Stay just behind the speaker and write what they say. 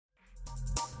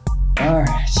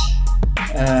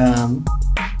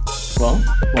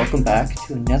welcome back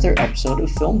to another episode of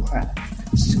Filmcraft.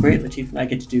 This is great. Latif and I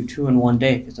get to do two in one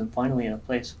day because I'm finally in a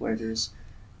place where there's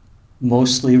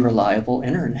mostly reliable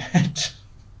internet.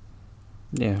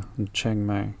 Yeah, in Chiang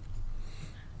Mai.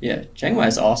 Yeah, Chiang Mai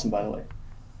is awesome, by the way.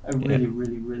 I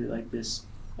really like this.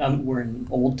 We're in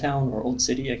Old Town or Old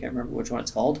City. I can't remember which one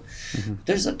it's called. Mm-hmm.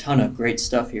 There's a ton of great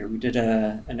stuff here. We did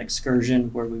an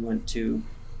excursion where we went to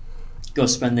go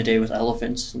spend the day with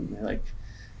elephants, and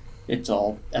it's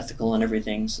all ethical and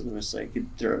everything. So there was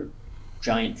they're a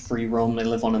giant free roam. They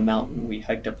live on a mountain. We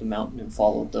hiked up the mountain and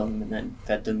followed them, and then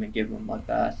fed them and gave them a mud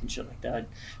bath and shit like that.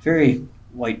 Very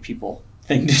white people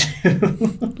thing to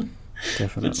do.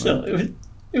 Definitely. But still,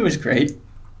 it was great.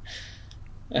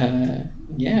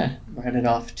 Yeah, we're headed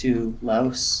off to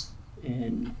Laos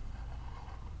in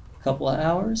a couple of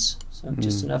hours, so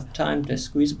just enough time to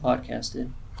squeeze a podcast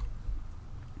in.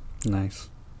 Nice.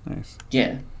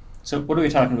 Yeah. So what are we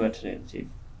talking about today, Steve?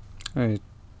 We're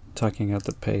talking at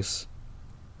the pace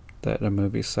that a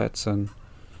movie sets and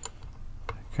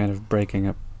kind of breaking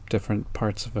up different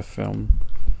parts of a film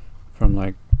from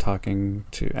like talking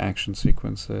to action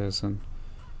sequences and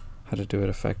how to do it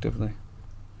effectively.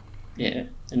 Yeah,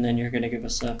 and then you're going to give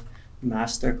us a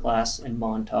master class in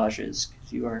montages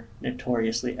because you are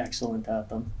notoriously excellent at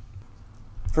them.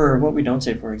 For What We Don't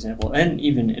Say, for example, and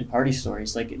even in Party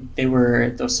Stories,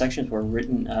 those sections were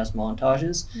written as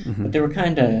montages, but they were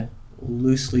kind of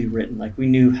loosely written. Like, we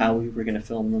knew how we were going to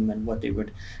film them and what they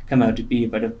would come out to be,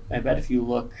 but I bet if you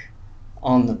look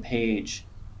on the page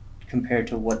compared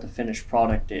to what the finished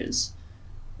product is,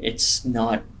 it's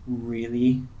not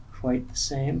really quite the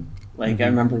same. I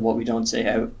remember What We Don't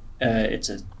Say, it's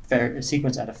a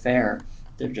sequence at a fair.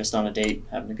 They're just on a date,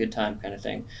 having a good time kind of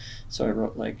thing. So I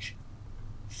wrote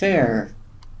fair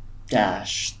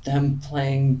dash them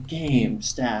playing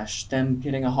games dash them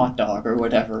getting a hot dog or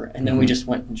whatever, and then we just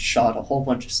went and shot a whole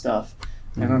bunch of stuff.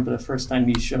 I remember the first time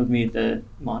you showed me the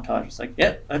montage, it's like,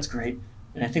 yep, that's great.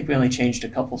 And I think we only changed a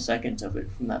couple seconds of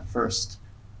it from that first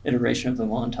iteration of the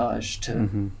montage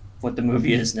to what the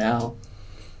movie is now.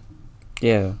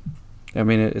 Yeah, I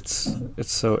mean it's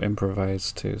so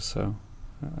improvised too, so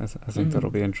I think that'll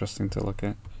be interesting to look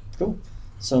at. Cool.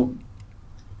 So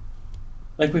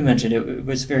like we mentioned, it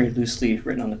was very loosely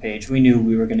written on the page. We knew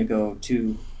we were going to go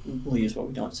to, we'll use What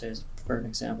We Don't Say for an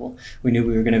example. We knew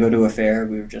we were going to go to a fair.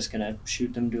 We were just going to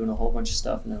shoot them doing a whole bunch of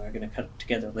stuff, and then we were going to cut it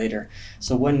together later.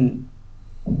 So when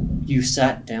you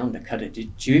sat down to cut it,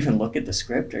 did you even look at the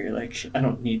script? Or you're like, I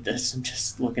don't need this. I'm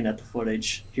just looking at the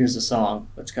footage. Here's the song.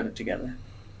 Let's cut it together.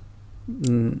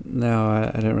 No,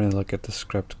 I didn't really look at the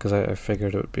script because I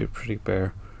figured it would be pretty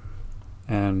bare.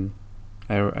 And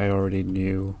I already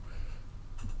knew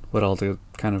what all the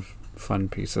kind of fun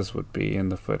pieces would be in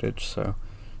the footage, so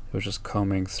it was just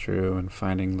combing through and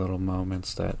finding little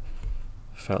moments that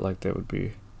felt like they would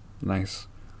be nice,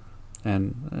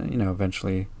 and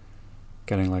eventually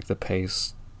getting the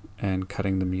pace and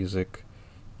cutting the music.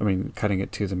 Cutting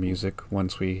it to the music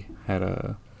once we had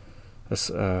a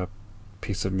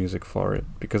piece of music for it,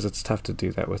 because it's tough to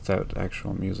do that without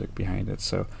actual music behind it.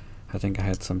 So I think I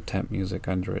had some temp music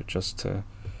under it just to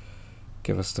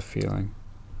give us the feeling.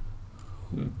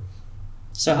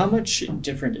 So how much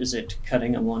different is it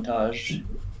cutting a montage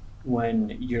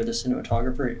when you're the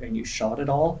cinematographer and you shot it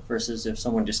all versus if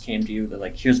someone just came to you, they're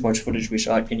like, here's much footage we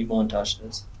shot, can you montage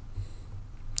this?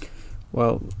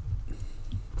 Well,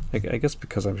 I guess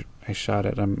because I shot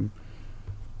it,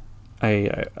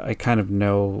 I kind of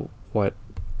know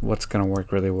what's going to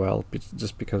work really well,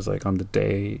 just because on the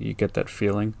day you get that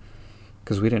feeling,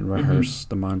 because we didn't rehearse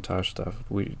the montage stuff.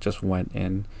 We just went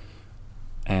in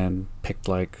and picked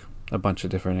a bunch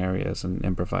of different areas and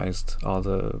improvised all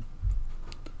the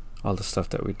stuff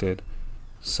that we did.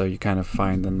 So you kind of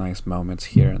find the nice moments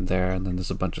here and there, and then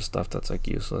there's a bunch of stuff that's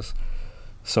useless.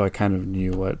 So I kind of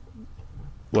knew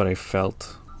what I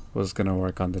felt was going to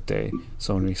work on the day.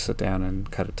 So when we sit down and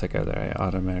cut it together, I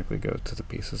automatically go to the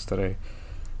pieces that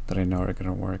I know are going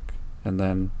to work. And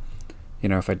then,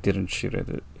 if I didn't shoot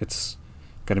it, it's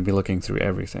going to be looking through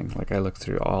everything. I look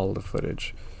through all the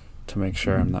footage to make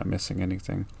sure I'm not missing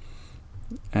anything,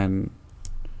 and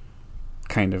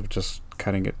kind of just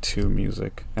cutting it to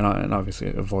music, and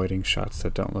obviously avoiding shots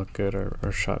that don't look good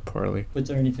or shot poorly. Was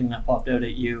there anything that popped out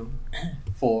at you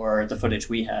for the footage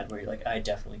we had where you're like, I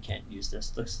definitely can't use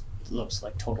this, this looks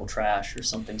like total trash or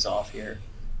something's off here?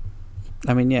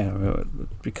 Yeah,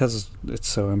 because it's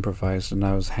so improvised and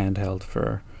I was handheld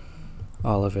for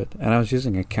all of it, and I was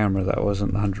using a camera that I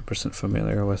wasn't 100%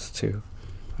 familiar with too.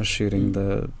 I was shooting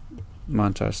the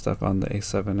montage stuff on the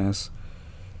A7S.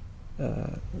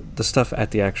 The stuff at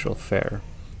the actual fair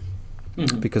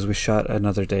because we shot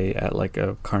another day at like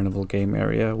a carnival game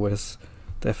area with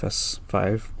the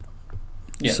FS5.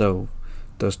 Yeah. So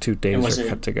those 2 days are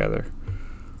cut together.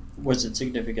 Was it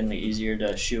significantly easier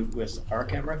to shoot with our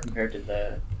camera compared to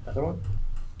the other one?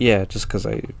 Yeah, just because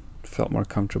I felt more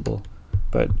comfortable.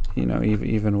 But, you know,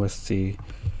 even with the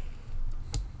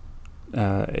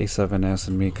A7S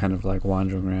and me kind of like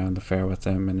wandering around the fair with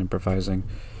them and improvising,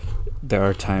 there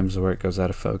are times where it goes out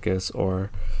of focus, or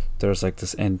there's like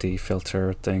this ND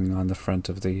filter thing on the front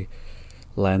of the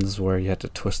lens where you had to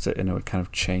twist it and it would kind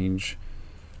of change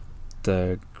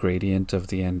the gradient of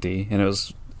the ND, and it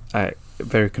was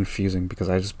very confusing because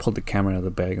I just pulled the camera out of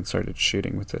the bag and started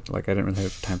shooting with it. Like, I didn't really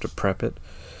have time to prep it.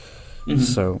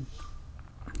 So,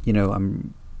 you know,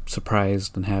 I'm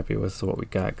surprised and happy with what we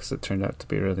got because it turned out to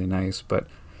be really nice, but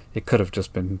it could have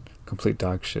just been complete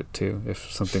dog shit too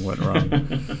if something went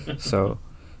wrong. So,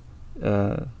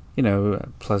 you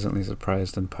know, pleasantly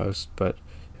surprised in post, but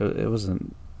it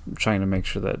wasn't trying to make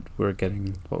sure that we were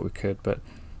getting what we could, but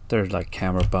there's like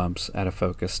camera bumps, out of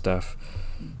focus stuff,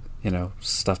 you know,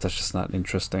 stuff that's just not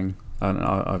interesting. And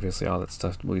obviously all that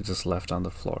stuff we just left on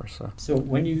the floor. So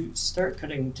when you start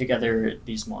cutting together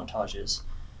these montages,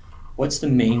 what's the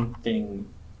main thing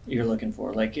you're looking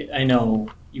for? Like, I know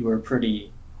we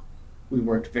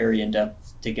worked very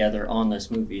in-depth together on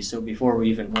this movie, so before we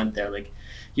even went there, like,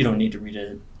 you don't need to read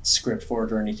a script for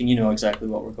it or anything. You know exactly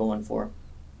what we're going for.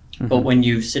 But when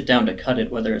you sit down to cut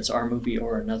it, whether it's our movie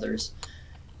or another's,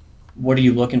 what are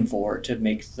you looking for to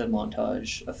make the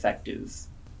montage effective?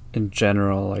 In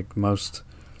general, like most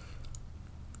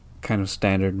kind of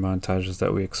standard montages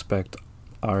that we expect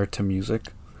are to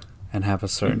music and have a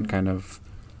certain kind of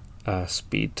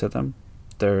speed to them.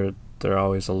 They're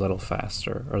always a little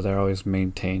faster, or they're always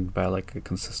maintained by like a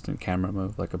consistent camera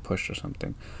move, like a push or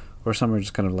something. Or some are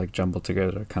just kind of like jumbled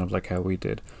together, kind of like how we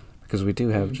did. Because we do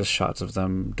have just shots of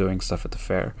them doing stuff at the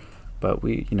fair. But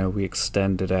we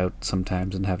extend it out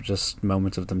sometimes and have just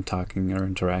moments of them talking or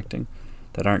interacting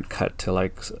that aren't cut to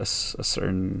like a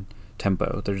certain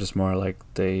tempo. They're just more like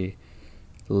they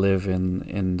live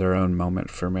in their own moment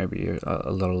for maybe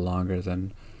a little longer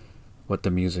than what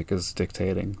the music is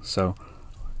dictating. So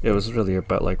it was really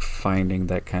about like finding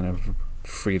that kind of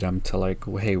freedom to like,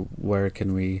 hey, where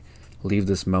can we leave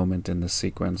this moment in the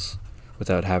sequence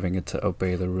without having it to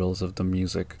obey the rules of the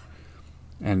music.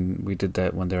 And we did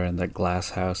that when they were in that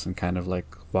glass house and kind of like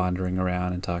wandering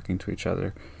around and talking to each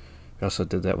other. We also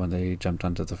did that when they jumped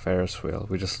onto the Ferris wheel.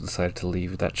 We just decided to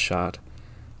leave that shot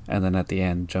and then at the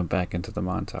end jump back into the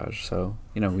montage. So,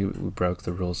 you know, we broke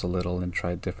the rules a little and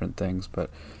tried different things,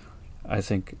 but I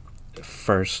think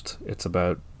first it's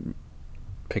about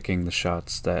picking the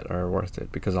shots that are worth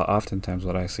it, because oftentimes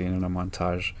what I see in a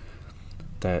montage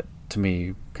that to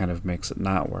me kind of makes it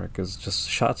not work is just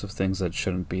shots of things that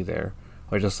shouldn't be there,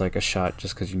 or just like a shot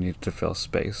just because you need to fill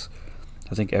space.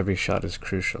 I think every shot is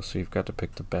crucial, so you've got to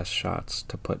pick the best shots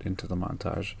to put into the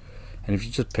montage. And if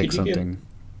you just pick something,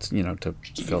 to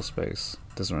fill space,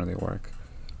 it doesn't really work.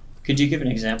 Could you give an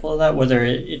example of that? Whether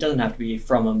it doesn't have to be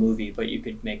from a movie, but you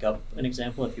could make up an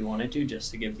example if you wanted to,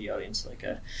 just to give the audience like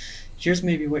here's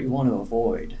maybe what you want to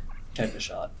avoid type of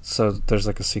shot. So there's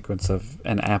like a sequence of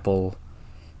an apple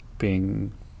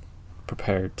being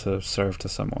prepared to serve to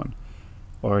someone.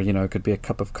 Or, it could be a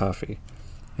cup of coffee.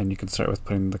 And you can start with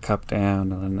putting the cup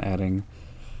down and then adding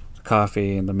the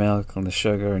coffee and the milk and the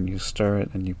sugar, and you stir it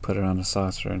and you put it on a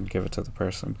saucer and give it to the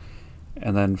person.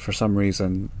 And then for some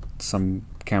reason, some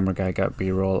camera guy got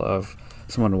B-roll of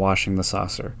someone washing the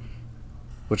saucer,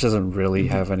 which doesn't really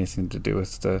have anything to do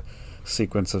with the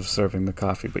sequence of serving the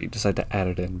coffee, but you decide to add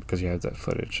it in because you have that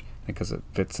footage, because it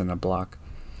fits in a block.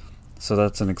 So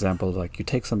that's an example of like, you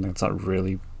take something that's not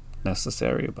really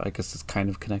necessary, but I guess it's kind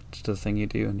of connected to the thing you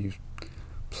do, and you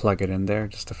plug it in there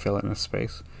just to fill it in a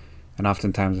space. And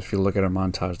oftentimes if you look at a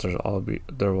montage,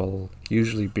 there will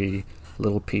usually be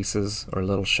little pieces or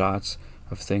little shots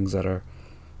of things that are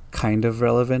kind of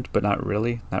relevant but not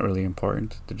really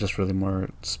important. They're just really more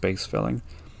space filling.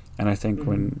 And I think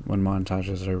when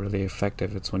montages are really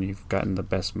effective, it's when you've gotten the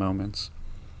best moments,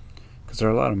 because there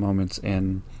are a lot of moments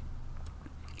in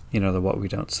the What We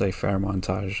Don't Say Fair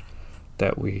montage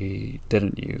that we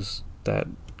didn't use that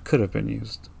could have been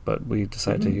used, but we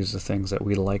decided to use the things that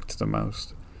we liked the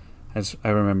most. I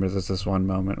remember there's this one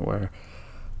moment where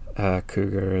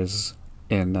Cougar is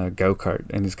in a go-kart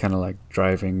and he's kind of like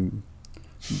driving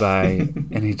by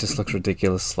and he just looks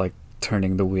ridiculous, like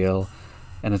turning the wheel,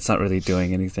 and it's not really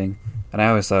doing anything, and I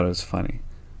always thought it was funny,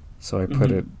 so I put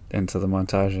it into the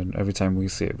montage, and every time we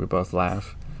see it we both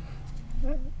laugh.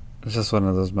 It's just one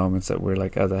of those moments that we're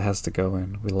like, oh, that has to go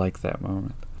in. We like that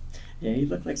moment. Yeah, he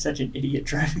looked like such an idiot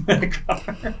driving that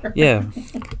car. Yeah,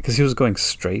 because he was going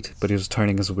straight, but he was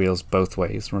turning his wheels both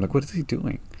ways. And we're like, what is he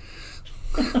doing?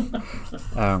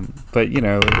 But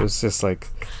it was just like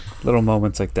little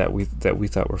moments like that we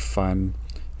thought were fun.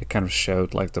 It kind of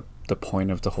showed like the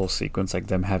point of the whole sequence, like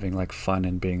them having like fun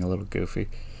and being a little goofy.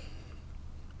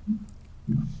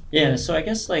 Yeah, so I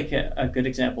guess like a good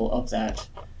example of that.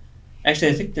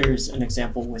 Actually, I think there's an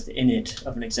example within it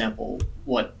of an example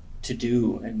what to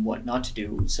do and what not to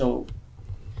do. So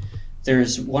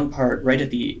there's one part right at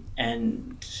the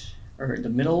end or the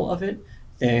middle of it.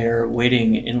 They're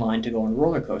waiting in line to go on a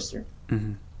roller coaster.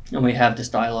 Mm-hmm. And we have this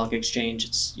dialogue exchange.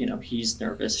 It's, he's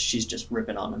nervous. She's just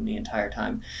ripping on him the entire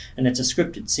time. And it's a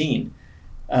scripted scene.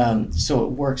 So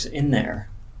it works in there.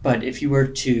 But if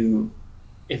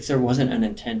there wasn't an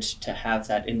intent to have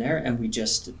that in there and we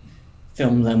just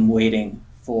film them waiting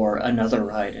for another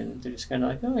ride and they're just kind of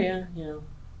like, oh yeah,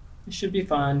 it should be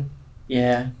fun.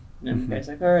 Yeah. And then the guy's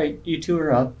like, all right, you two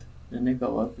are up. And they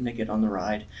go up and they get on the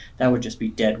ride. That would just be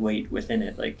dead weight within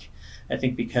it. Like, I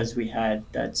think because we had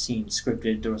that scene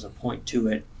scripted, there was a point to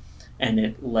it, and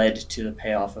it led to the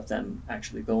payoff of them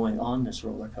actually going on this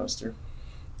roller coaster.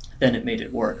 Then it made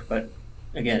it work. But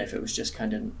again, if it was just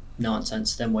kind of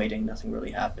nonsense, them waiting, nothing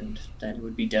really happened, then it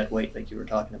would be dead weight like you were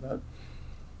talking about.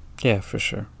 Yeah, for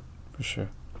sure.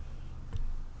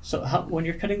 So when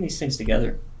you're cutting these things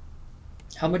together,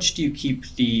 how much do you keep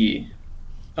the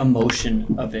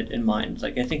emotion of it in mind?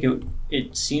 Like, I think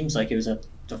it seems like it was at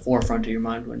the forefront of your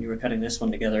mind when you were cutting this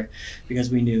one together, because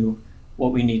we knew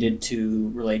what we needed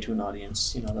to relate to an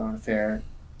audience. They're on a fair,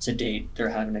 it's a date, they're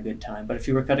having a good time. But if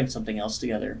you were cutting something else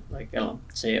together, like, I don't know,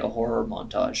 say a horror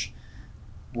montage,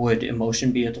 would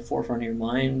emotion be at the forefront of your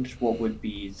mind? What would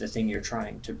be the thing you're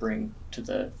trying to bring to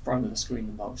the front of the screen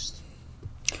the most?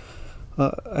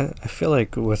 I feel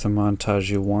like with a montage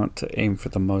you want to aim for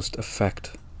the most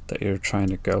effect that you're trying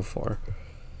to go for.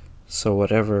 So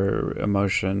whatever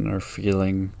emotion or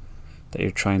feeling that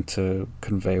you're trying to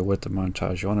convey with the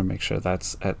montage, you want to make sure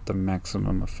that's at the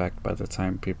maximum effect by the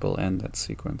time people end that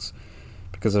sequence.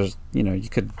 Because there's, you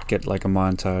could get like a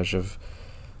montage of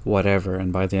whatever,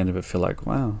 and by the end of it feel like,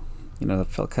 wow, that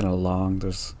felt kind of long.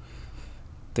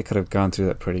 They could have gone through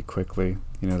that pretty quickly.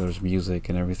 There's music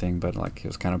and everything, but like it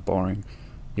was kind of boring.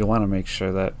 You want to make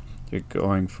sure that you're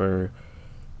going for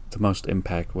the most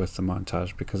impact with the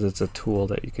montage, because it's a tool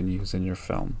that you can use in your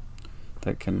film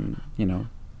that can,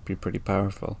 be pretty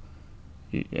powerful.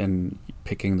 And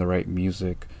picking the right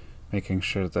music, making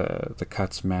sure the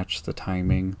cuts match the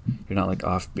timing. You're not like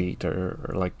offbeat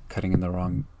or like cutting in the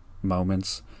wrong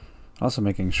moments. Also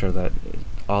making sure that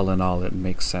all in all it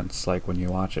makes sense, like when you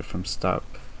watch it from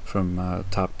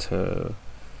top to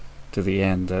the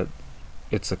end, that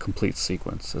it's a complete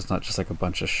sequence. It's not just like a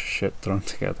bunch of shit thrown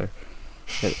together.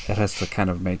 It has to kind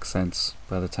of make sense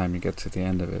by the time you get to the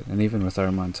end of it. And even with our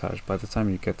montage, by the time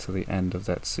you get to the end of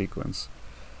that sequence,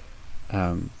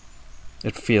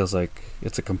 it feels like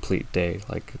it's a complete day.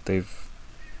 Like they've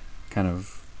kind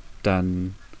of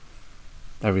done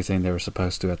everything they were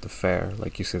supposed to at the fair.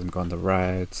 Like you see them go on the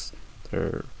rides,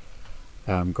 they're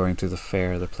going through the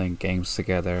fair, they're playing games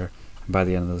together, and by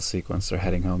the end of the sequence they're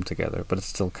heading home together, but it's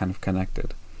still kind of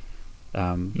connected.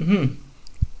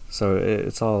 So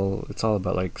it's all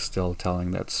about like still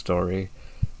telling that story,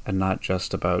 and not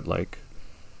just about like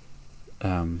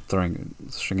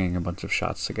stringing a bunch of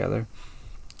shots together.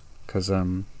 Because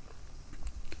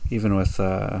even with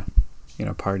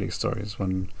party stories,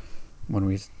 when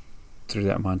we threw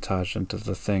that montage into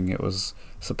the thing, it was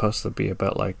supposed to be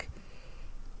about like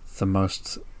the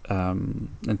most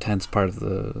intense part of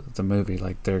the movie.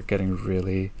 Like they're getting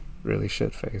really, really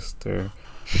shit faced.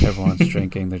 Everyone's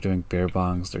drinking, they're doing beer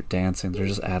bongs, they're dancing, they're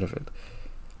just out of it.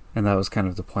 And that was kind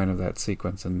of the point of that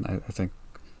sequence, and I think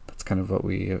that's kind of what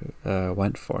we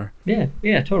went for. Yeah,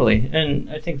 totally. And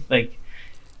I think like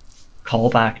call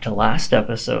back to last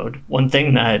episode, the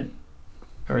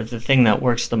thing that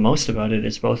works the most about it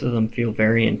is both of them feel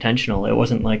very intentional. It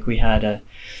wasn't like we had a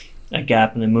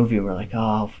gap in the movie where like,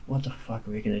 oh, what the fuck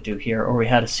are we going to do here? Or we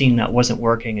had a scene that wasn't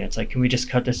working and it's like, can we just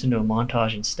cut this into a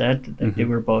montage instead? Like, they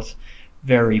were both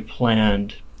very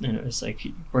planned, and it was like,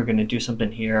 we're going to do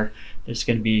something here. There's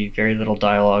going to be very little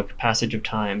dialogue, passage of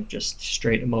time, just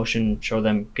straight emotion, show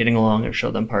them getting along or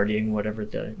show them partying, whatever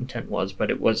the intent was,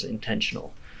 but it was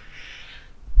intentional.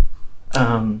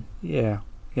 Yeah,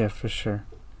 for sure.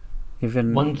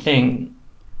 Even one thing.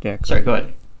 Yeah. Sorry, go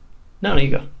ahead. No, you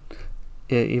go.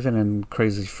 Yeah, even in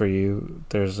Crazy for You,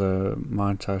 there's a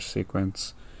montage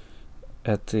sequence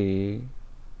at the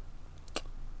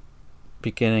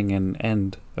beginning and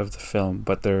end of the film,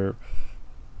 but they're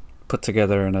put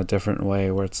together in a different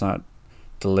way where it's not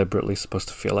deliberately supposed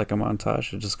to feel like a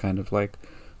montage. It just kind of like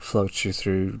floats you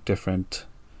through different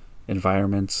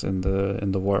environments in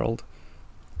the world.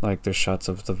 Like there's shots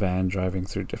of the van driving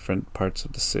through different parts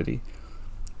of the city,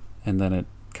 and then it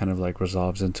kind of like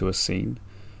resolves into a scene.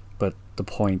 But the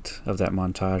point of that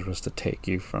montage was to take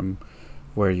you from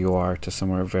where you are to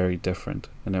somewhere very different.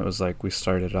 And it was like we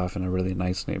started off in a really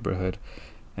nice neighborhood,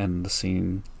 and the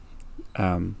scene,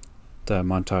 the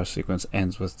montage sequence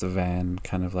ends with the van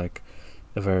kind of like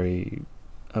a very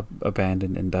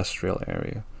abandoned industrial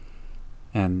area.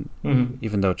 And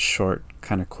even though it's short,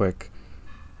 kind of quick,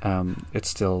 it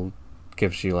still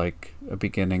gives you like a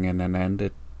beginning and an end.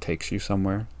 It takes you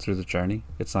somewhere through the journey.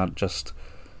 It's not just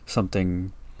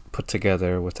something put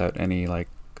together without any like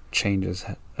changes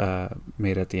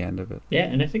made at the end of it. Yeah,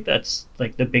 and I think that's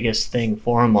like the biggest thing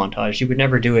for a montage. You would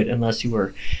never do it unless you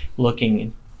were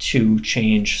looking to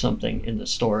change something in the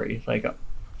story. Like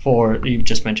for, you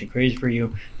just mentioned Crazy for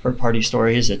You, for Party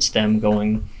Stories, it's them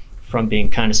going from being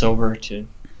kind of sober to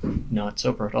not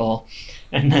sober at all.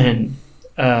 And then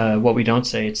What We Don't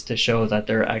Say, it's to show that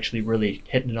they're actually really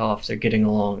hitting it off, they're getting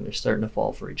along, they're starting to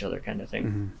fall for each other kind of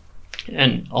thing.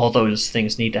 And all those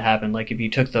things need to happen. Like if you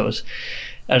took those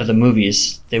out of the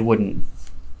movies, they wouldn't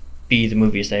be the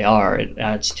movies they are. It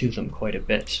adds to them quite a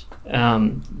bit.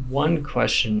 One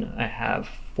question I have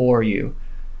for you,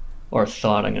 or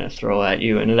thought I'm going to throw at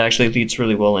you, and it actually leads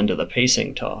really well into the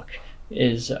pacing talk,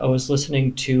 is I was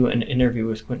listening to an interview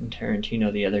with Quentin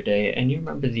Tarantino the other day, and you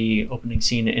remember the opening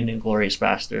scene in Inglourious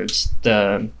Basterds,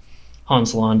 the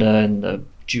Hans Landa and the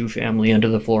Jew family under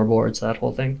the floorboards, that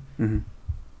whole thing?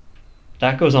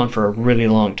 That goes on for a really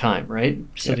long time, right?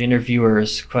 So the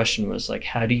interviewer's question was like,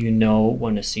 how do you know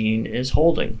when a scene is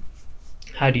holding?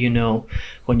 How do you know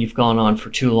when you've gone on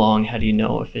for too long? How do you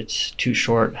know if it's too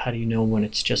short? How do you know when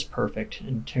it's just perfect?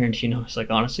 And Tarantino is like,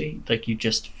 honestly, like you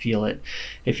just feel it.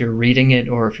 If you're reading it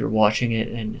or if you're watching it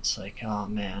and it's like, oh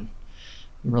man,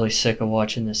 I'm really sick of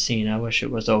watching this scene, I wish it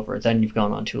was over, then you've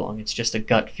gone on too long. It's just a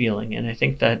gut feeling. And I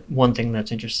think that one thing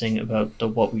that's interesting about the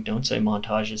What We Don't Say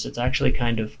montage is it's actually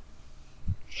kind of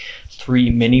 3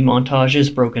 mini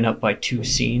montages broken up by 2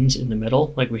 scenes in the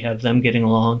middle. Like we have them getting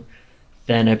along,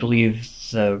 then I believe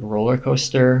the roller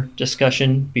coaster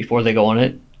discussion before they go on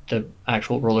it, the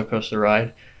actual roller coaster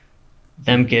ride,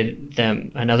 them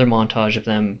another montage of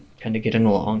them kind of getting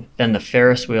along, then the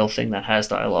Ferris wheel thing that has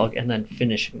dialogue, and then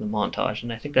finishing the montage.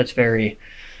 And I think that's very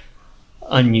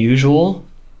unusual,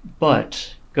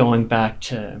 but going back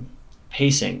to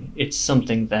pacing, it's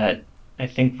something that I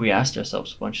think we asked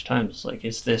ourselves a bunch of times, like,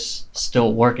 is this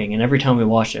still working? And every time we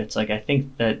watch it, it's like, I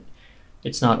think that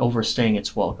it's not overstaying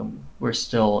its welcome. We're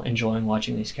still enjoying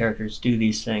watching these characters do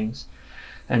these things.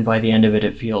 And by the end of it,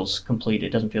 it feels complete.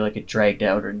 It doesn't feel like it dragged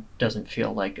out, or it doesn't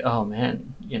feel like, oh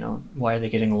man, you know, why are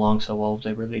they getting along so well?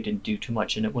 They really didn't do too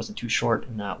much and it wasn't too short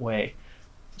in that way.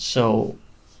 So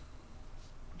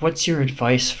what's your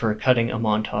advice for cutting a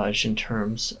montage in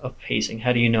terms of pacing?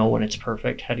 How do you know when it's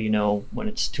perfect? How do you know when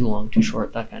it's too long, too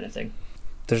short, that kind of thing?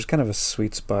 There's kind of a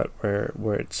sweet spot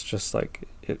where it's just like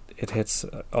it hits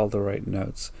all the right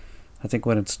notes. I think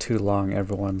when it's too long,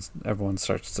 everyone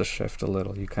starts to shift a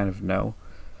little. You kind of know.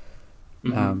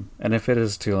 And if it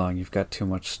is too long, you've got too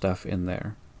much stuff in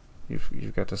there.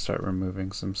 You've got to start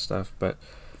removing some stuff. But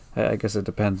I guess it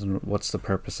depends on what's the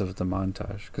purpose of the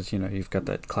montage. Because, you know, you've got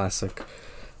that classic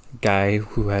guy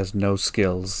who has no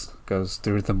skills goes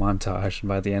through the montage, and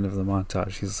by the end of the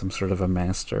montage he's some sort of a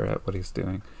master at what he's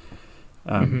doing,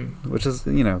 which is,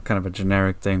 you know, kind of a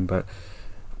generic thing, but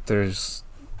there's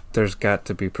got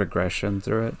to be progression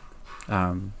through it,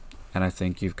 and I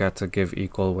think you've got to give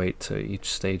equal weight to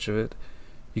each stage of it.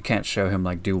 You can't show him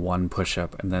like do one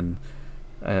push-up and then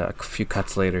a few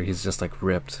cuts later he's just like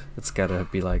ripped. It's got to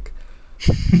be like,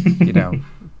 you know,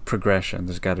 progression.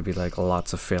 There's got to be like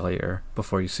lots of failure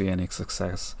before you see any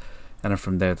success, and then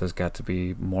from there's got to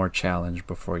be more challenge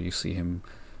before you see him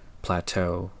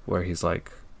plateau, where he's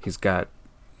like he's got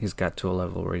to a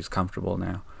level where he's comfortable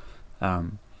now.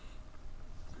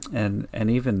 And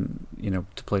even, you know,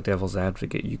 to play devil's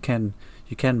advocate, you can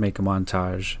make a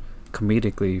montage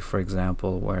comedically, for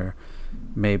example, where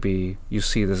maybe you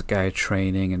see this guy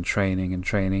training.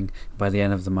 By the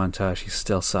end of the montage he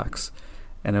still sucks,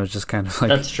 and it was just kind of like,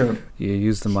 that's true. You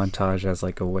use the montage as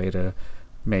like a way to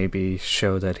maybe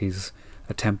show that he's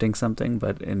attempting something,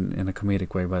 but in a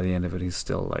comedic way. By the end of it he's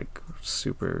still like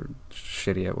super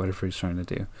shitty at whatever he's trying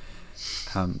to do.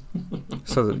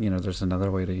 So that, you know, there's another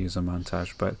way to use a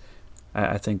montage, but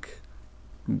I think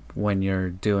when you're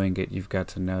doing it, you've got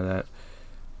to know that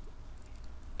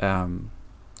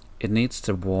it needs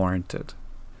to warrant it.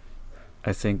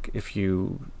 I think if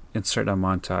you insert a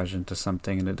montage into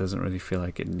something and it doesn't really feel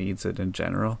like it needs it in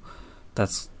general,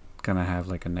 that's gonna have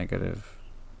like a negative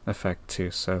effect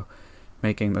too. So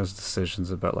making those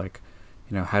decisions about like,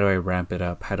 how do I ramp it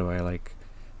up? How do I like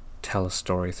tell a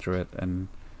story through it? And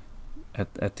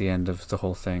at the end of the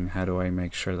whole thing, how do I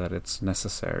make sure that it's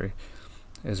necessary?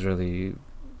 Is really,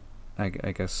 I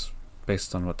guess,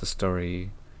 based on what the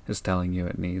story is telling you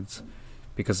it needs.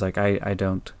 Because like I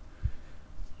don't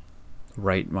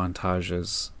write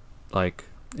montages like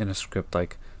in a script,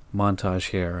 like montage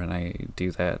here and I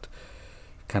do that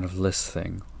kind of list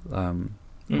thing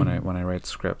when I write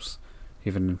scripts.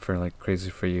 Even for like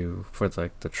Crazy for You, for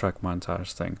like the truck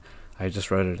montage thing, I just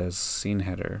wrote it as scene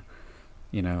header,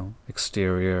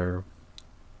 exterior,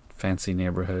 fancy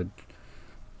neighborhood,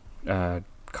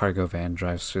 cargo van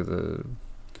drives through the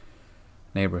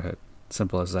neighborhood,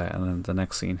 simple as that. And then the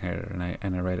next scene header,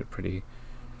 and I write it pretty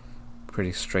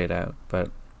straight out. But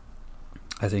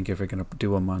I think if you're gonna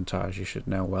do a montage, you should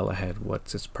know well ahead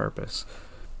what's its purpose.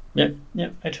 Yeah,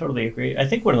 I totally agree. I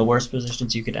think one of the worst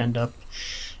positions you could end up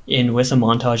in with a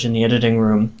montage in the editing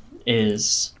room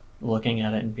is looking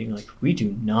at it and being like, we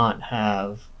do not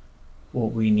have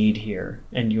what we need here.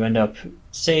 And you end up,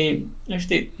 let's do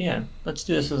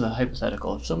this as a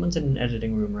hypothetical. If someone's in an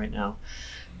editing room right now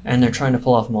and they're trying to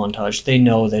pull off a montage, they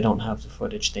know they don't have the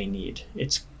footage they need.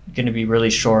 It's going to be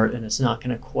really short and it's not going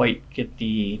to quite get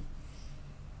the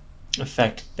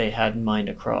effect they had in mind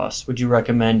across. Would you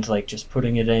recommend like just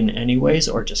putting it in anyways,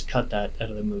 or just cut that out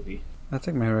of the movie? I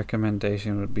think my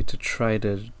recommendation would be to try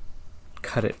to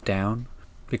cut it down,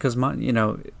 because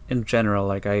in general,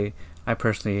 like I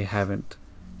personally haven't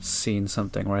seen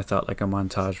something where I thought like a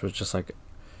montage was just like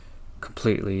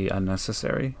completely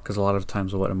unnecessary, because a lot of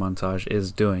times what a montage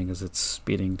is doing is it's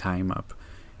speeding time up.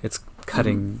 It's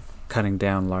cutting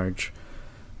down large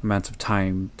amounts of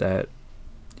time that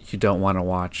you don't want to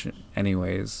watch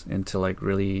anyways into like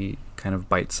really kind of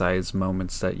bite-sized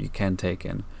moments that you can take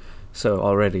in. So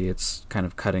already it's kind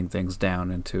of cutting things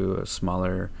down into a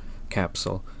smaller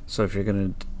capsule. So if you're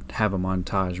going to have a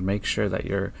montage, make sure that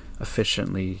you're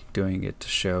efficiently doing it to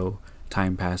show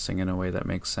time passing in a way that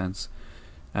makes sense.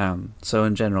 So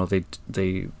in general,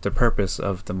 the purpose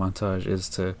of the montage is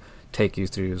to take you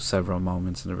through several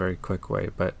moments in a very quick way.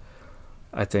 But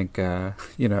I think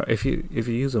if you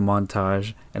use a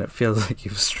montage and it feels like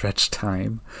you've stretched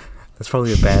time, that's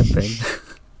probably a bad thing.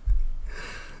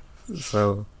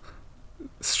 So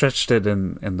stretched it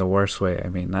in the worst way. I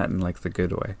mean, not in like the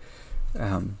good way.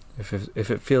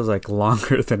 If it feels like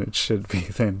longer than it should be,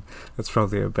 then that's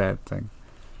probably a bad thing.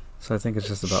 So I think it's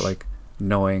just about like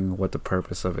knowing what the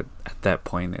purpose of it at that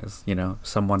point is.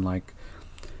 Someone like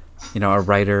a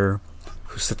writer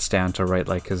who sits down to write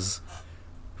like his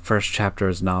first chapter of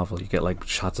his novel, you get like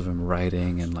shots of him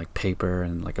writing and like paper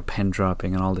and like a pen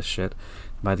dropping and all this shit.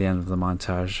 By the end of the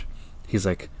montage, he's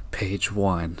like, page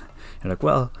 1. You're like,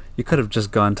 well, you could have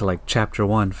just gone to like chapter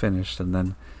 1 finished, and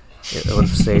then it would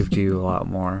have saved you a lot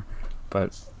more.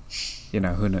 But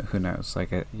who knows?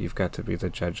 Like you've got to be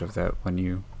the judge of that when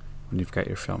you've got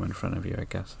your film in front of you, I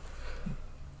guess.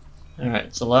 All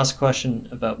right. So last question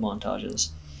about montages: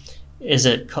 is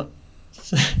it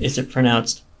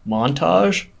pronounced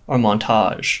montage or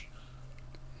montage?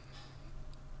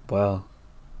 Well,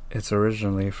 it's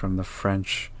originally from the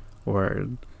French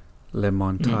word le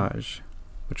montage,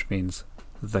 which means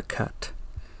the cut.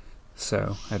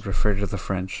 So I'd refer to the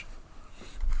French.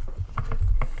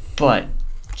 But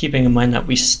keeping in mind that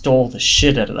we stole the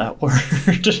shit out of that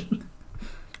word.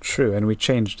 True, and we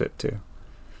changed it too.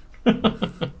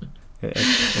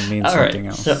 It means something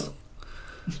else. So,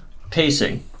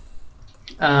 pacing.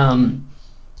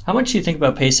 How much do you think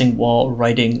about pacing while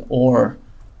writing or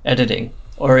editing?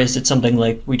 Or is it something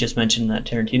like we just mentioned in that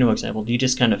Tarantino example? Do you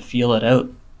just kind of feel it out?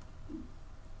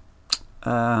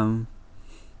 A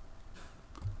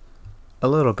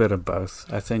little bit of both.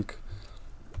 I think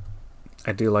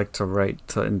I do like to write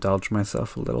to indulge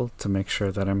myself a little, to make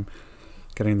sure that I'm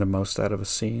getting the most out of a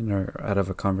scene or out of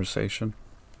a conversation.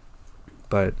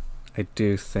 But I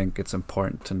do think it's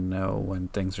important to know when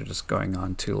things are just going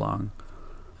on too long.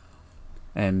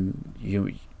 And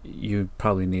you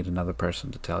probably need another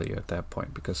person to tell you at that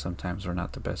point, because sometimes we're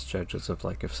not the best judges of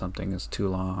like if something is too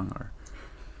long or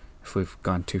if we've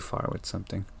gone too far with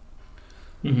something.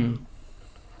 Mm-hmm.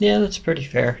 Yeah, that's pretty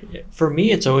fair. For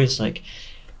me, it's always like,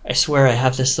 I swear I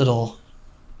have this little,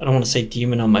 I don't want to say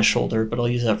demon on my shoulder, but I'll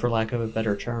use that for lack of a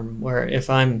better term, where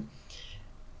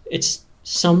it's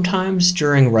sometimes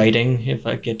during writing, if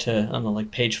I get to, I don't know,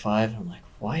 like page 5, I'm like,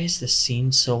 why is this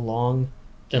scene so long?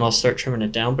 Then I'll start trimming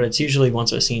it down, but it's usually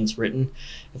once a scene's written,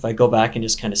 if I go back and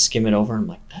just kind of skim it over, I'm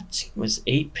like, that scene was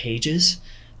 8 pages?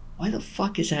 why the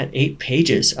fuck is that 8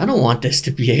 pages? I don't want this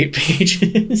to be 8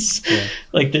 pages. Yeah.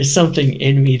 Like, there's something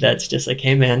in me that's just like,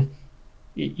 hey man,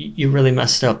 you really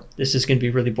messed up. This is going to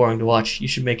be really boring to watch. You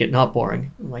should make it not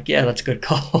boring. I'm like, yeah, that's a good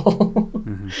call.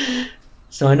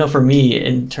 So I know for me,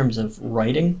 in terms of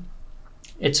writing,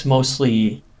 it's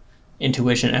mostly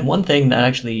intuition. And one thing that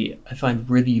actually I find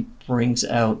really brings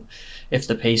out if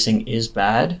the pacing is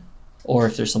bad or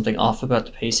if there's something off about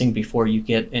the pacing before you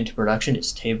get into production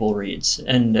is table reads.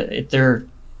 And they're,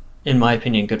 in my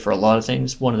opinion, good for a lot of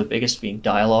things. One of the biggest being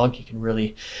dialogue. You can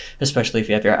really, especially if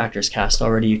you have your actors cast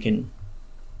already, you can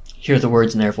hear the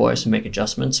words in their voice and make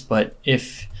adjustments. But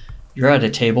if you're at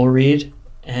a table read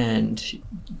and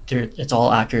it's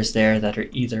all actors there that are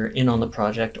either in on the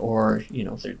project or, you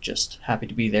know, they're just happy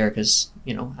to be there because,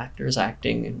 you know, actors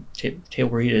acting, and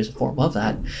table read is a form of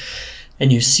that,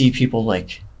 and you see people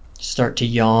like start to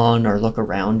yawn or look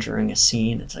around during a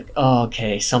scene, it's like, oh,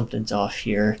 okay, something's off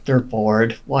here. They're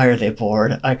bored. Why are they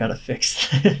bored? I gotta fix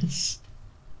this.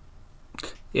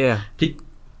 Yeah.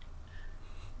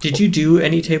 Did you do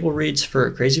any table reads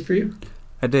for Crazy For You?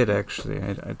 I did, actually.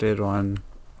 I did one.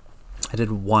 I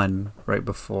did one right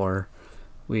before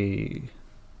we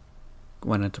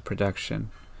went into production,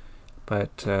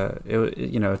 but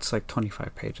you know, it's like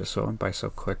 25 pages, so it went by so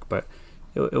quick. But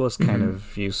it was kind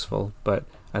of useful. But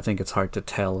I think it's hard to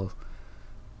tell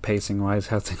pacing wise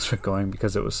how things were going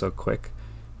because it was so quick.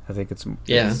 I think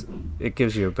it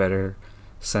gives you a better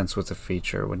sense with a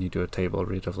feature when you do a table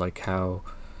read of like how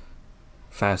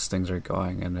fast things are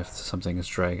going and if something is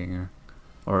dragging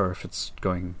or if it's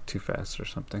going too fast or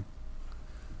something.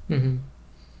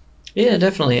 Yeah,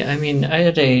 definitely. I mean, I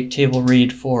had a table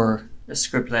read for a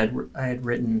script that I had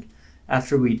written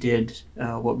after we did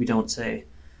What We Don't Say.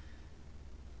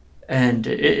 And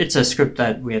it's a script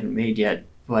that we haven't made yet,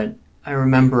 but I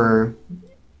remember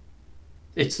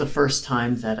it's the first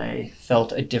time that I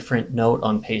felt a different note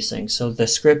on pacing. So the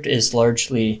script is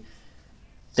largely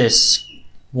this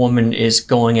woman is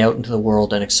going out into the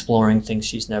world and exploring things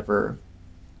she's never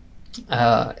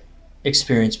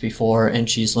experienced before, and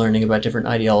she's learning about different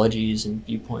ideologies and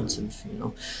viewpoints of, you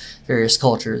know, various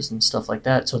cultures and stuff like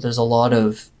that. So there's a lot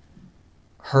of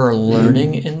her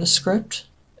learning in the script.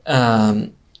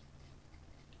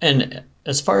 And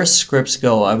as far as scripts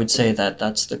go, I would say that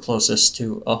that's the closest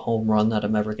to a home run that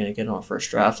I'm ever going to get on a first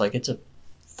draft. Like, it's a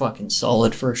fucking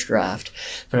solid first draft.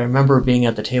 But I remember being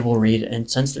at the table read, and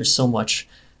since there's so much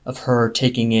of her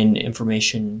taking in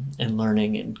information and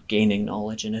learning and gaining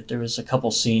knowledge in it, there was a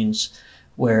couple scenes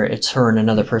where it's her and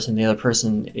another person. The other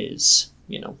person is,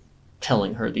 you know,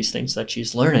 telling her these things that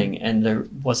she's learning, and there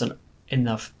wasn't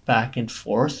enough back and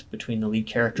forth between the lead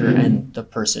character and the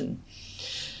person.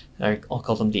 I'll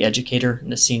call them the educator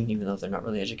in the scene, even though they're not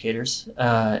really educators.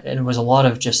 And it was a lot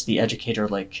of just the educator,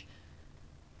 like,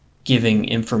 giving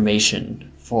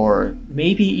information for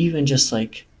maybe even just,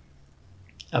 like,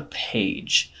 a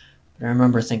page. But I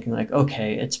remember thinking, like,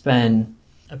 okay, it's been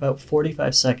about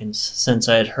 45 seconds since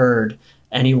I had heard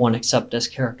anyone except this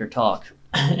character talk.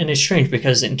 And it's strange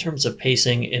because in terms of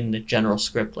pacing in the general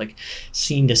script, like,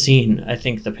 scene to scene, I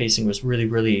think the pacing was really,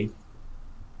 really...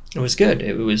 It was good.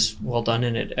 It was well done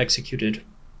and it executed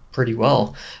pretty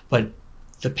well. But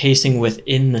the pacing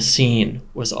within the scene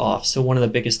was off. So one of the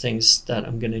biggest things that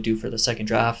I'm going to do for the second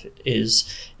draft is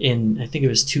I think it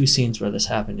was 2 scenes where this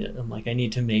happened. I'm like, I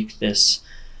need to make this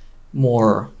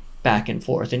more back and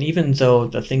forth. And even though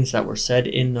the things that were said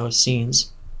in those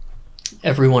scenes,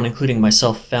 everyone, including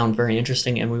myself, found very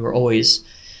interesting and we were always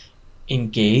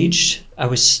engaged, I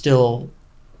was still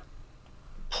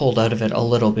pulled out of it a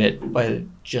little bit by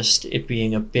just it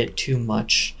being a bit too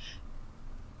much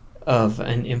of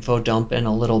an info dump and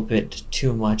a little bit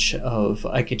too much of,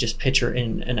 I could just picture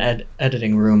in an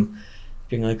editing room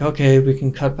being like, okay, we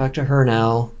can cut back to her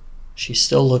now. She's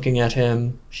still looking at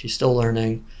him. She's still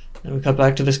learning. Then we cut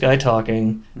back to this guy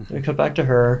talking. Then we cut back to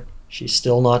her. She's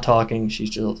still not talking. She's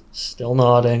just still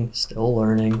nodding, still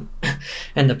learning.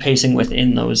 And the pacing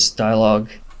within those 2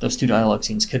 dialogue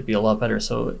scenes could be a lot better.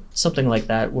 So something like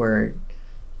that where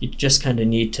you just kind of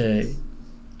need to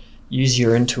use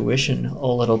your intuition a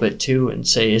little bit too and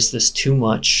say, is this too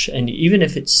much? And even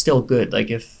if it's still good, like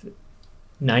if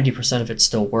 90% of it's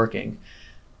still working,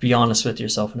 be honest with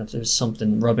yourself. And if there's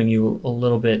something rubbing you a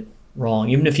little bit wrong,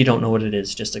 even if you don't know what it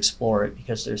is, just explore it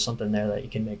because there's something there that you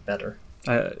can make better.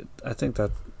 I think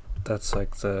that's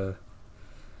like the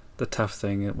tough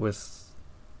thing with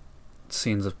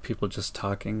scenes of people just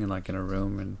talking and like in a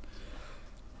room, and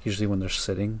usually when they're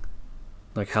sitting,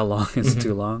 like how long is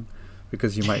too long,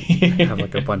 because you might have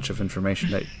like a bunch of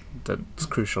information that's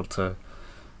crucial to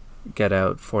get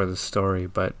out for the story,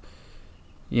 but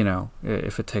you know,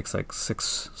 if it takes like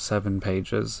 6-7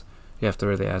 pages, you have to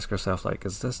really ask yourself, like,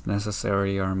 is this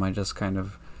necessary, or am I just kind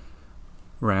of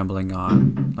rambling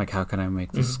on? Like, how can I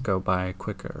make this go by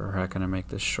quicker, or how can I make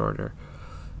this shorter?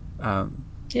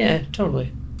 Yeah,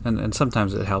 totally. And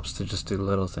sometimes it helps to just do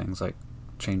little things like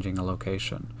changing a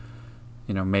location.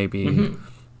 You know, maybe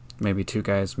two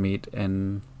guys meet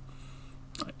in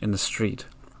the street,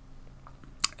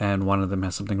 and one of them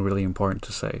has something really important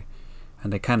to say,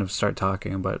 and they kind of start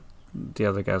talking, but the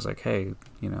other guy's like, hey,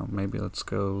 you know, maybe let's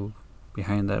go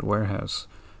behind that warehouse.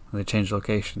 And they change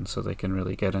location so they can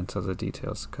really get into the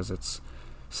details, because it's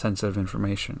sensitive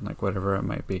information, like whatever it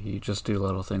might be. You just do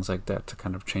little things like that to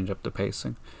kind of change up the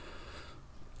pacing,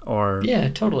 or yeah,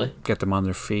 totally, get them on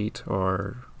their feet,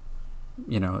 or,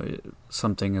 you know,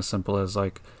 something as simple as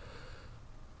like,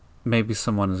 maybe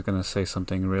someone is going to say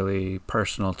something really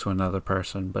personal to another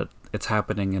person, but it's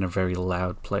happening in a very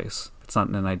loud place. It's not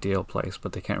in an ideal place,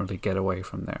 but they can't really get away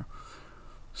from there.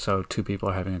 So two people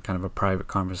are having a kind of a private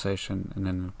conversation in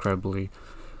an incredibly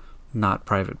not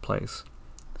private place.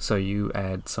 So you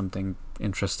add something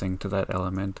interesting to that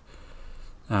element.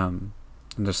 And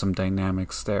there's some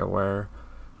dynamics there where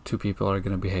two people are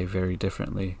going to behave very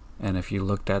differently. And if you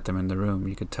looked at them in the room,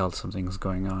 you could tell something's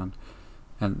going on.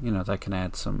 And, you know, that can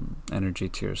add some energy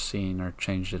to your scene, or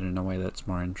change it in a way that's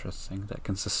more interesting, that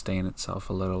can sustain itself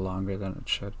a little longer than it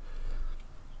should.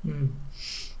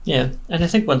 Yeah, and I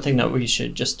think one thing that we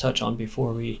should just touch on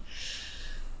before we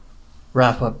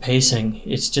wrap up pacing,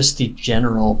 it's just the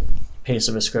general pace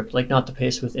of a script, like not the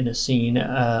pace within a scene.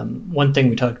 One thing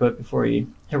we talked about before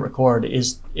you hit record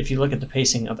is, if you look at the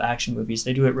pacing of action movies,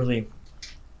 they do it really,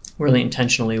 really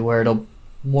intentionally, where it'll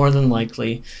more than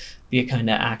likely be a kind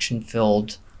of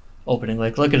action-filled opening.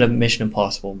 Like, look at a Mission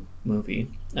Impossible movie.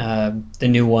 The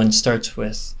new one starts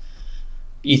with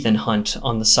Ethan Hunt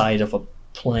on the side of a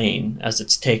plane as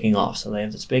it's taking off, so they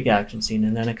have this big action scene,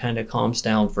 and then it kind of calms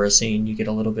down for a scene. You get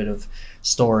a little bit of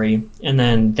story, and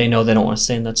then they know they don't want to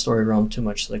stay in that story realm too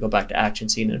much, so they go back to action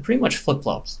scene, and it pretty much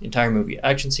flip-flops the entire movie.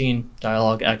 Action scene,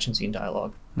 dialogue,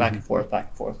 back and forth.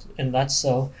 And that's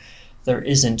so there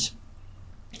isn't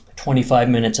 25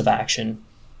 minutes of action,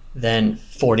 then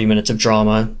 40 minutes of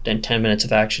drama, then 10 minutes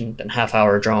of action, then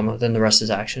half-hour drama, then the rest is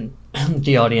action.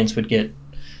 The audience would get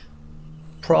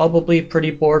probably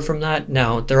pretty bored from that.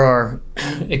 Now, there are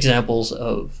examples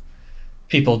of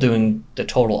people doing the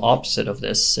total opposite of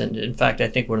this, and in fact, I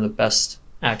think one of the best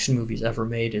action movies ever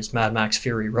made is Mad Max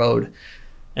Fury Road,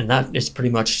 and that is pretty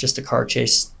much just a car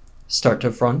chase, start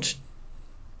to front,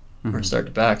 or start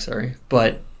to back, sorry.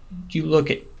 But you look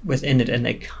at within it, and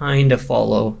they kind of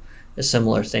follow a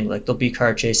similar thing. Like, there'll be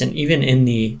car chase, and even in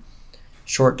the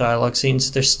short dialogue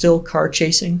scenes, there's still car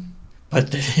chasing, but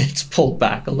it's pulled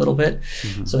back a little bit.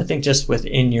 So I think just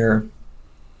within your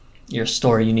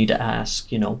story, you need to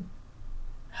ask, you know,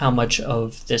 how much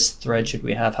of this thread should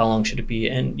we have? How long should it be?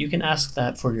 And you can ask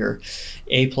that for your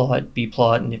A plot, B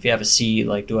plot, and if you have a C,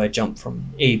 like, do I jump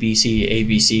from A, B,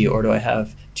 C, or do I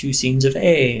have 2 scenes of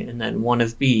A, and then 1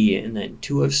 of B, and then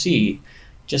 2 of C?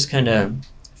 Just kind of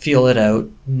feel it out,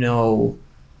 know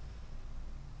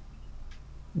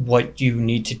what you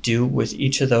need to do with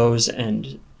each of those,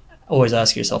 and always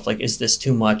ask yourself, like, is this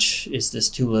too much? Is this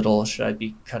too little? Should I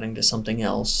be cutting to something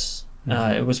else?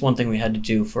 It was one thing we had to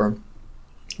do for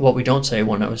What We Don't Say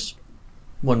when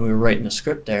we were writing the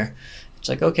script there. It's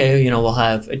like, okay, you know, we'll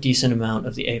have a decent amount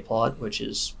of the A plot, which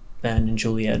is Ben and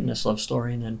Juliet and this love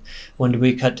story, and then when do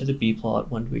we cut to the B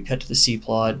plot, when do we cut to the C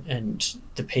plot? And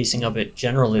the pacing of it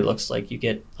generally looks like you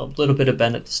get a little bit of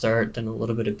Ben at the start, then a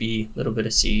little bit of B, a little bit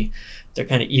of C. They're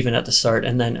kind of even at the start,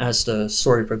 and then as the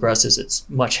story progresses, it's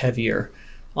much heavier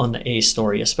on the A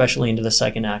story, especially into the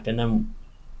second act, and then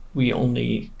we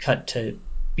only cut to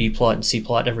B plot and C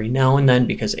plot every now and then,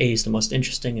 because A is the most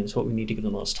interesting and it's what we need to give the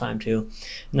most time to.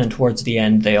 And then towards the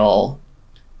end, they all,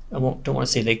 don't want to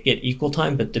say they get equal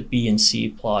time, but the B and C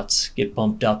plots get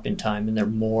bumped up in time, and they're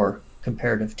more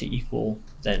comparative to equal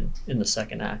than in the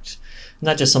second act. And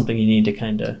that's just something you need to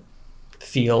kind of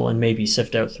feel and maybe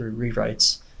sift out through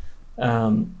rewrites.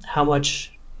 How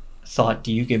much thought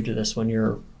do you give to this when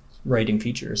you're writing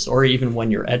features, or even when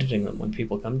you're editing them, when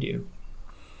people come to you?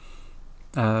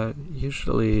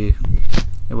 Usually,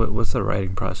 with the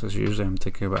writing process, usually I'm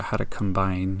thinking about how to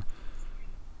combine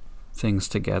things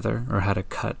together, or how to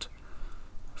cut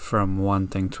from one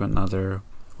thing to another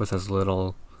with as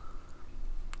little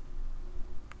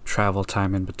travel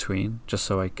time in between, just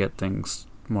so I get things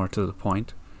more to the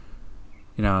point.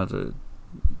 You know,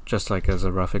 just like as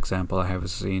a rough example, I have a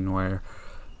scene where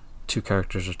 2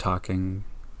 characters are talking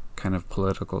kind of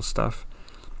political stuff,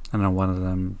 and then one of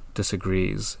them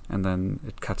disagrees, and then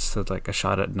it cuts to like a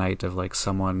shot at night of like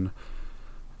someone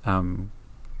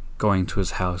going to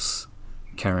his house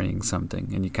carrying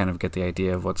something, and you kind of get the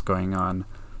idea of what's going on,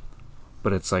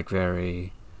 but it's like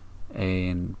very A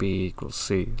and B equals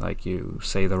C. Like you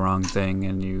say the wrong thing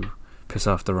and you piss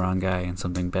off the wrong guy and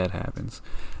something bad happens.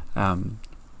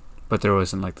 But there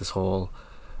wasn't like this whole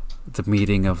the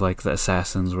meeting of like the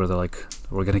assassins where they're like,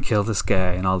 we're gonna kill this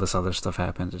guy, and all this other stuff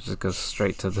happens. It just goes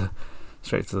straight to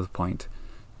the point.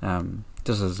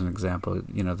 Just as an example,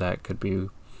 you know, that could be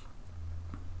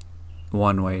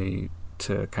one way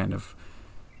to kind of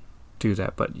do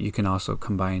that, but you can also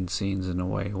combine scenes in a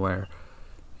way where,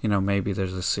 you know, maybe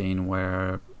there's a scene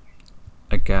where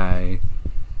a guy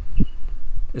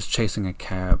is chasing a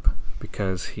cab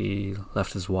because he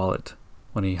left his wallet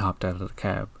when he hopped out of the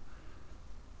cab,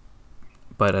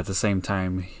 but at the same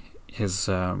time his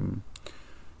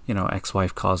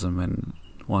ex-wife calls him and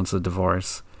wants a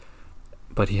divorce,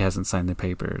 but he hasn't signed the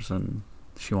papers and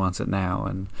she wants it now,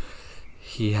 and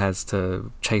he has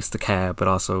to chase the cab but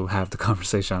also have the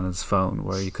conversation on his phone,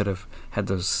 where you could have had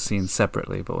those scenes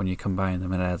separately, but when you combine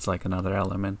them it adds like another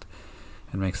element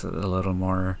and makes it a little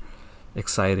more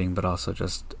exciting, but also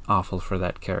just awful for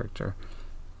that character.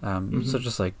 So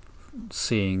just like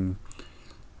seeing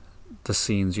the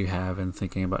scenes you have and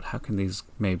thinking about how can these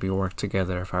maybe work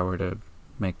together if I were to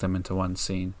make them into one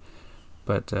scene.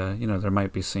 But there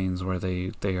might be scenes where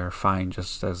they are fine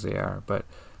just as they are, but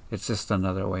it's just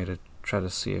another way to try to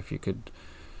see if you could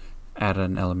add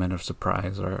an element of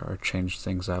surprise or change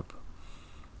things up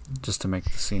just to make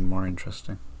the scene more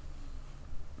interesting.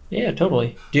 Yeah,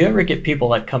 totally. Do you ever get people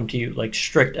that come to you, like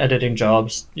strict editing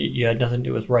jobs, you had nothing to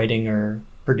do with writing or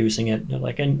producing it, they're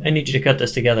like, I need you to cut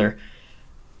this together,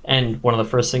 and one of the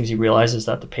first things you realize is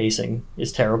that the pacing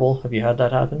is terrible? Have you had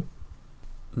that happen?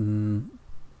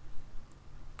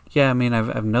 Yeah, I mean,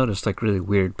 I've noticed like really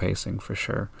weird pacing for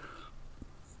sure.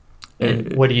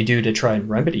 And what do you do to try and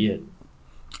remedy it?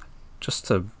 Just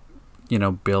to,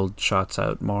 build shots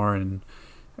out more, and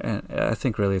I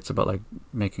think really it's about like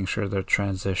making sure their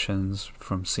transitions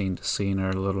from scene to scene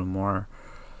are a little more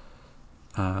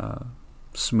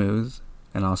smooth,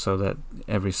 and also that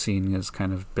every scene is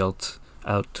kind of built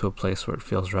out to a place where it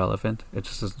feels relevant. It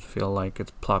just doesn't feel like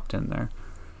it's plopped in there.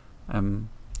 I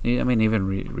mean, even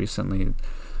recently,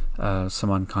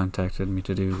 someone contacted me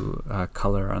to do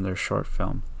color on their short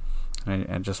film.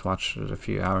 I just watched it a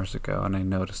few hours ago, and I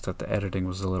noticed that the editing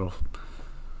was a little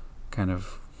kind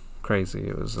of crazy.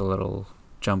 It was a little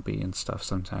jumpy and stuff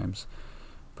sometimes.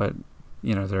 But,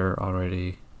 they're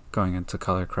already going into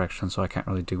color correction, so I can't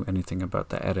really do anything about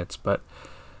the edits. But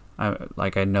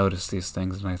I notice these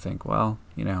things, and I think, well,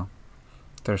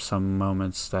 there's some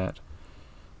moments that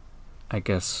I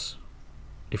guess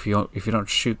if you don't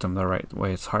shoot them the right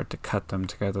way, it's hard to cut them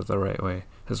together the right way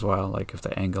as well. Like if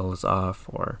the angle is off,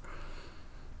 or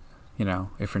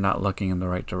if you're not looking in the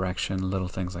right direction, little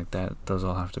things like that, those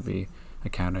all have to be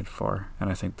accounted for, and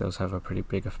I think those have a pretty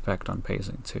big effect on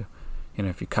pacing too.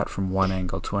 If you cut from one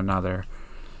angle to another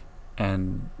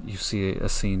and you see a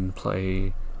scene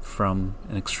play from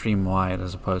an extreme wide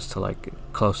as opposed to like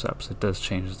close-ups, it does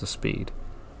change the speed.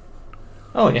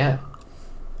 Oh yeah.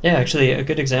 Yeah, actually a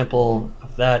good example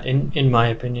of that, in my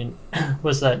opinion,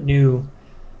 was that new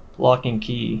Lock and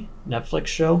Key Netflix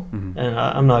show. Mm-hmm. And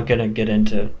I'm not going to get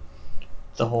into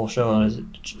the whole show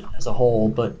as a whole,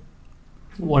 but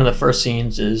one of the first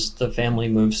scenes is the family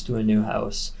moves to a new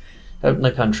house out in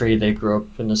the country. They grew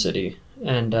up in the city,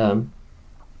 and one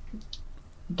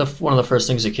of the first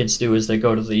things the kids do is they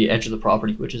go to the edge of the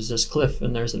property, which is this cliff,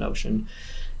 and there's an ocean,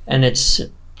 and it's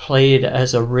played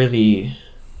as a really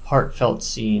heartfelt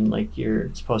scene. Like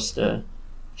you're supposed to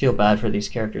feel bad for these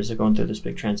characters. They're going through this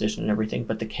big transition and everything,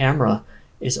 but the camera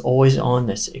is always on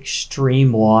this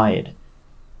extreme wide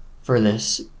for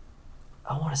this,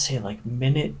 I want to say like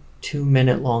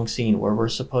 2-minute long scene where we're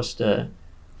supposed to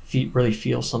really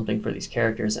feel something for these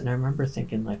characters. And I remember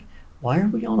thinking, like, why are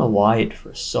we on a wide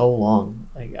for so long?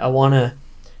 Like, I want to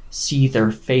see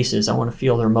their faces. I want to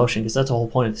feel their emotion, because that's the whole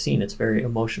point of the scene. It's a very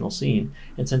emotional scene.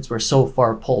 And since we're so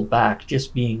far pulled back,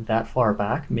 just being that far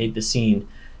back made the scene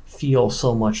feel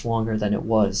so much longer than it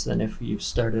was than if you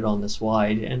started on this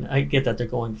wide. And I get that they're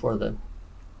going for the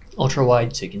ultra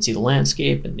wide so you can see the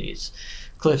landscape and these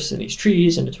cliffs and these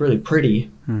trees, and it's really pretty.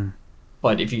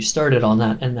 But if you started on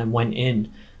that and then went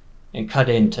in and cut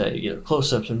into either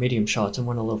close-ups or medium shots and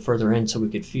went a little further in so we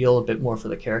could feel a bit more for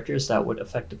the characters, that would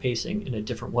affect the pacing in a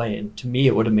different way. And to me,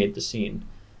 it would have made the scene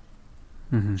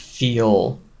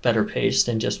feel better paced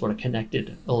and just would have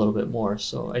connected a little bit more.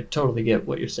 So I totally get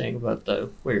what you're saying about the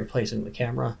where you're placing the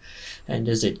camera, and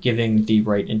is it giving the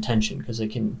right intention, because it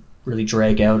can really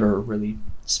drag out or really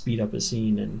speed up a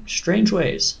scene in strange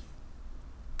ways.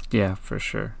 Yeah, for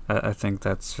sure. I think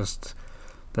that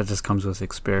just comes with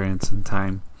experience and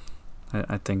time.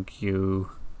 I think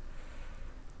you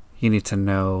need to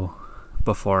know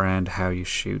beforehand how you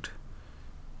shoot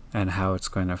and how it's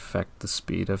going to affect the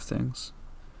speed of things.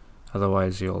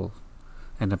 Otherwise, you'll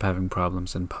end up having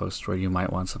problems in post where you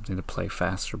might want something to play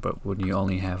faster, but when you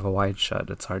only have a wide shot,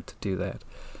 it's hard to do that.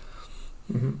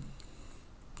 Mm-hmm.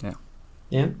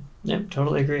 Yeah. Yeah,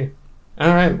 totally agree.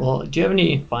 All right, well, do you have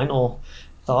any final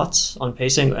thoughts on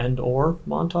pacing and or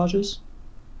montages?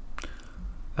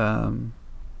 I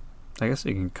guess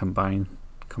you can combine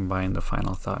the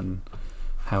final thought and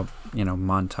how,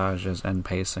 montages and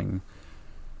pacing,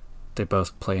 they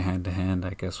both play hand to hand,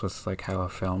 I guess, with like how a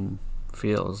film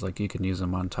feels. Like you can use a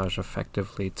montage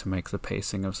effectively to make the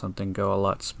pacing of something go a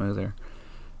lot smoother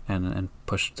and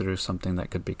push through something that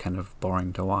could be kind of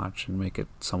boring to watch and make it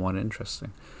somewhat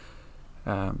interesting.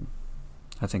 I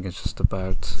think it's just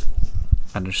about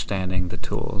understanding the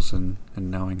tools and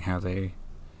knowing how they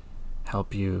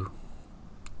help you,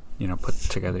 put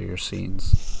together your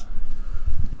scenes.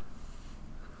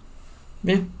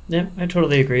 Yeah, I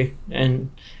totally agree. And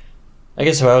I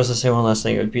guess if I was to say one last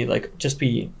thing, it would be like, just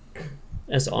be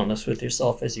as honest with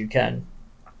yourself as you can.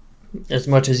 As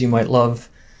much as you might love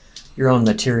your own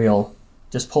material,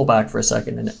 just pull back for a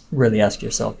second and really ask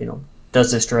yourself,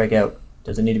 does this drag out?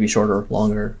 Does it need to be shorter,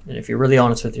 longer? And if you're really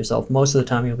honest with yourself, most of the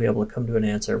time you'll be able to come to an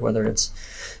answer, whether it's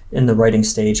in the writing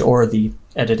stage or the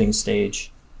editing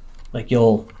stage. Like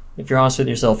if you're honest with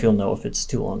yourself, you'll know if it's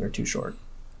too long or too short.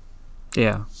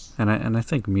 Yeah, and I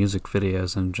think music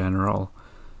videos in general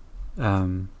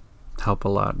help a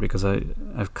lot, because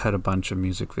I've cut a bunch of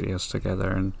music videos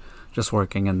together, and just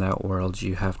working in that world,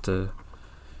 you have to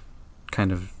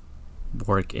kind of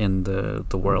work in the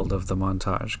world of the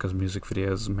montage, because music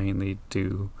videos mainly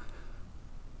do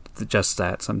just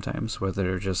that sometimes, where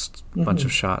they're just a bunch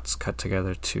of shots cut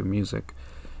together to music,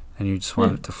 and you just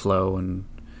want it to flow and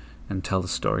tell the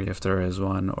story if there is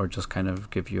one, or just kind of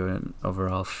give you an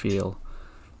overall feel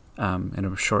in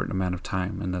a short amount of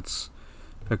time. And that's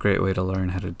a great way to learn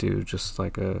how to do just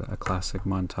like a classic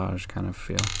montage kind of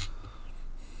feel.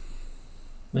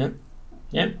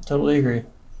 Yeah, totally agree.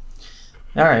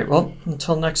 All right, well,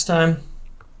 until next time,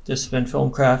 this has been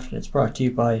Filmcraft, and it's brought to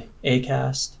you by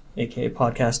Acast, aka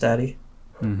Podcast Daddy.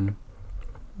 Mm-hmm.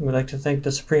 We'd like to thank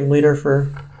the Supreme Leader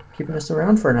for keeping us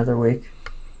around for another week.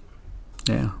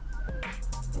 Yeah.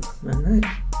 All right,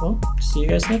 well, see you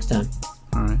guys next time.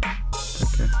 All right,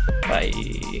 take care.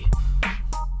 Bye.